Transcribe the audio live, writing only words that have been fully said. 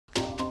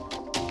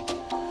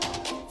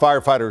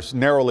Firefighters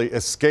narrowly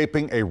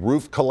escaping a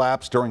roof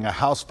collapse during a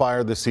house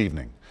fire this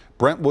evening.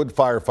 Brentwood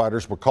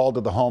firefighters were called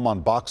to the home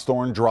on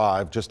Boxthorn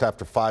Drive just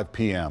after 5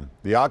 p.m.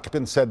 The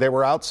occupants said they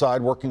were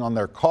outside working on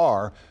their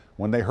car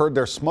when they heard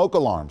their smoke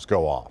alarms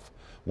go off.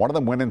 One of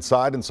them went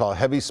inside and saw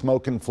heavy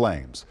smoke and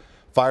flames.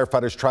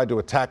 Firefighters tried to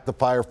attack the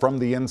fire from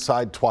the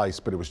inside twice,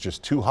 but it was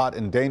just too hot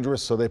and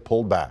dangerous, so they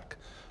pulled back.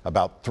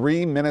 About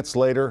 3 minutes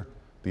later,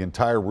 the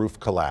entire roof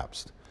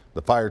collapsed.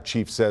 The fire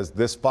chief says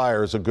this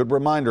fire is a good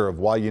reminder of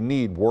why you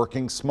need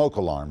working smoke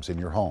alarms in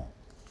your home.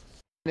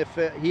 If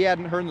he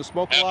hadn't heard the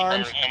smoke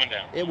alarms,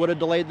 it would have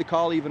delayed the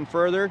call even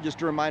further.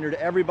 Just a reminder to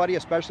everybody,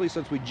 especially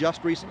since we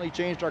just recently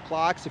changed our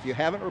clocks, if you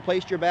haven't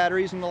replaced your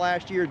batteries in the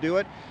last year, do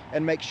it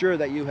and make sure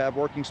that you have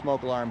working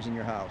smoke alarms in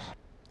your house.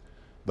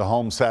 The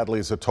home sadly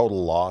is a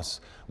total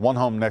loss. One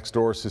home next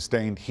door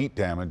sustained heat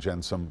damage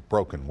and some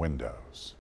broken windows.